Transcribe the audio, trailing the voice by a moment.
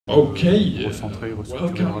Okay,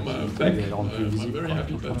 welcome back. I'm very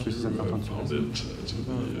happy that you found it to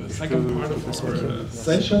the second part of our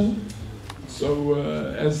session. So,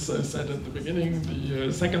 as I said at the beginning,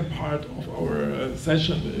 the second part of our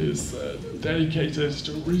session is dedicated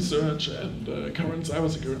to research and current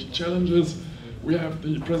cybersecurity challenges. We have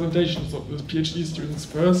the presentations of the PhD students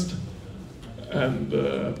first. And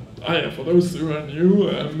for those who are new,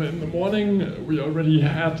 in the morning we already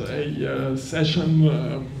had a session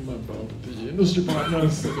about the industry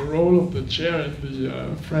partners, the role of the chair in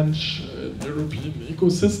the French European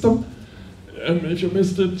ecosystem. If you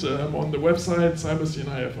missed it, on the website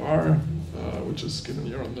cyber-cni.fr, which is given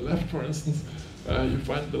here on the left, for instance, you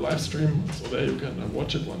find the live stream, so there you can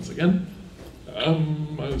watch it once again.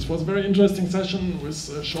 It was a very interesting session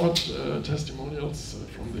with short testimonials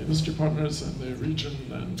from the industry partners and the region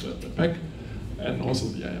and the PEC, and also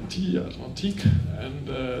the IMT, Atlantique. And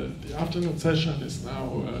the afternoon session is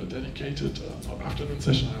now dedicated, not afternoon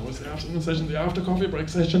session, I was the afternoon session, the after coffee break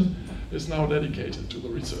session is now dedicated to the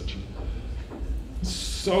research.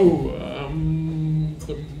 So,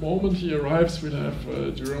 the moment he arrives, we'll have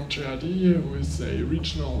Jérôme Triadi, who is a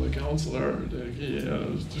regional counselor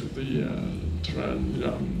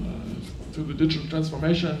to the digital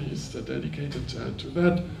transformation. He's dedicated to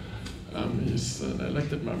that. He's an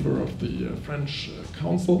elected member of the French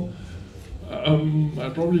Council.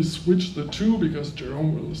 I'll probably switch the two because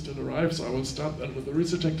Jérôme will still arrive, so I will start then with the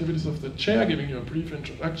research activities of the chair, giving you a brief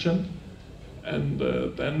introduction. And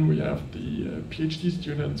then we have the PhD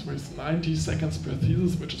students with 90 seconds per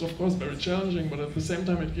thesis, which is of course very challenging, but at the same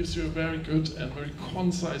time it gives you a very good and very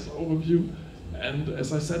concise overview. And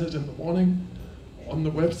as I said it in the morning, on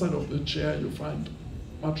the website of the chair you find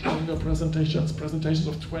much longer presentations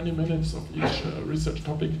of 20 minutes of each research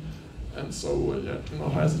topic. And so yeah, do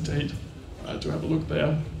not hesitate to have a look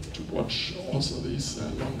there, to watch also these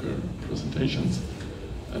longer presentations.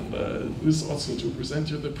 And this also to present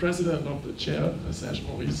you the president of the chair, Serge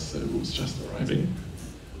Maurice, who's just arriving.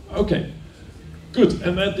 Okay, good.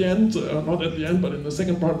 And at the end, not at the end, but in the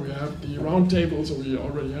second part, we have the roundtable. So we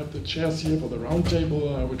already have the chairs here for the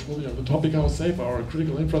roundtable, which will be on the topic how safe our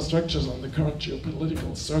critical infrastructures on the current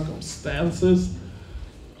geopolitical circumstances.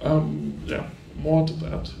 Yeah, more to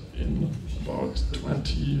that in about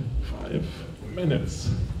 25 minutes.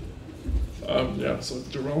 Yeah, so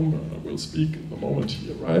Jérôme will speak the moment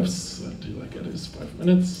he arrives until I get his 5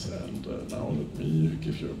 minutes. And now let me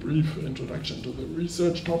give you a brief introduction to the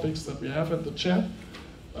research topics that we have at the chair.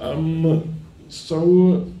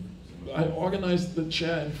 So I organized the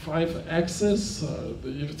chair in 5 axes.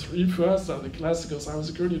 The 3 first are the classical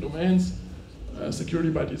cybersecurity domains. Security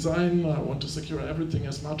by design, I want to secure everything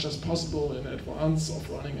as much as possible in advance of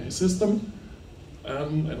running a system.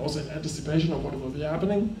 And also in anticipation of what will be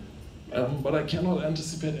happening. But I cannot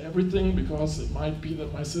anticipate everything because it might be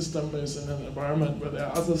that my system is in an environment where there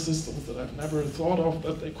are other systems that I've never thought of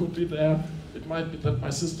that they could be there. It might be that my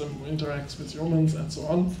system interacts with humans and so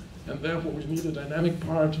on. And therefore we need a dynamic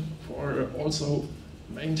part for also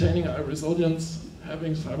maintaining our resilience,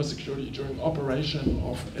 having cybersecurity during operation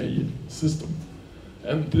of a system.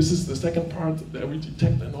 And this is the second part, there we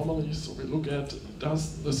detect anomalies. So we look at,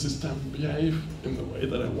 does the system behave in the way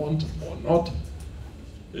that I want or not?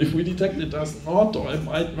 If we detect it does not, or it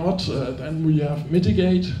might not, then we have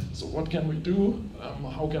mitigate. So what can we do?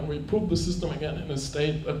 How can we put the system again in a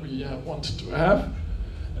state that we want to have?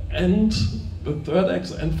 And the third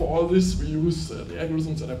axis, and for all this we use the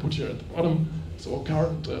algorithms that I put here at the bottom. So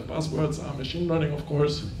current buzzwords are machine learning, of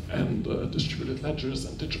course, and distributed ledgers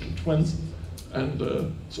and digital twins. And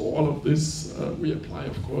so all of this we apply,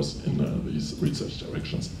 of course, in these research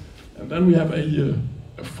directions. And then we have a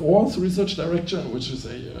fourth research direction, which is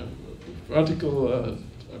a vertical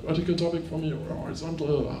topic for me, or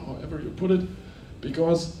horizontal, however you put it,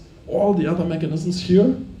 because all the other mechanisms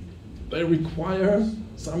here, they require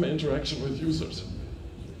some interaction with users.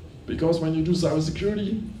 Because when you do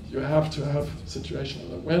cybersecurity, you have to have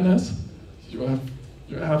situational awareness, you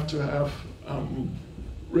have to have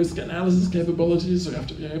risk analysis capabilities, so you have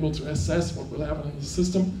to be able to assess what will happen in the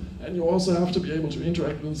system, and you also have to be able to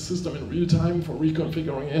interact with the system in real time for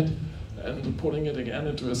reconfiguring it and putting it again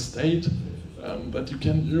into a state that you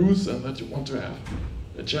can use and that you want to have.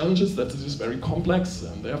 The challenge is that this is very complex,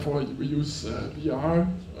 and therefore we use VR,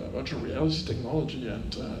 virtual reality technology,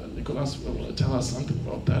 and Nicolas will tell us something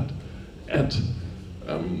about that at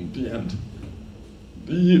the end.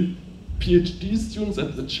 The PhD students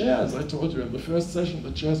at the chair, as I told you in the first session,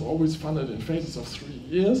 the chair is always funded in phases of 3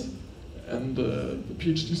 years, and the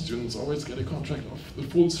PhD students always get a contract of the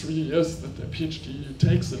full 3 years that their PhD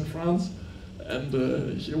takes in France.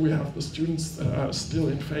 And here we have the students that are still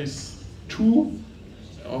in phase 2,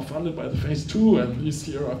 are funded by the phase 2, and these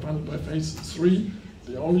here are funded by phase 3.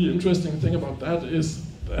 The only interesting thing about that is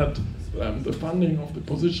that the funding of the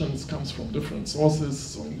positions comes from different sources,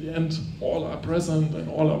 so in the end all are present and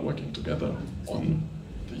all are working together on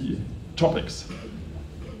the topics.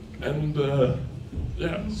 And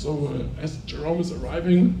yeah, so as Jerome is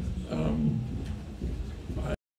arriving,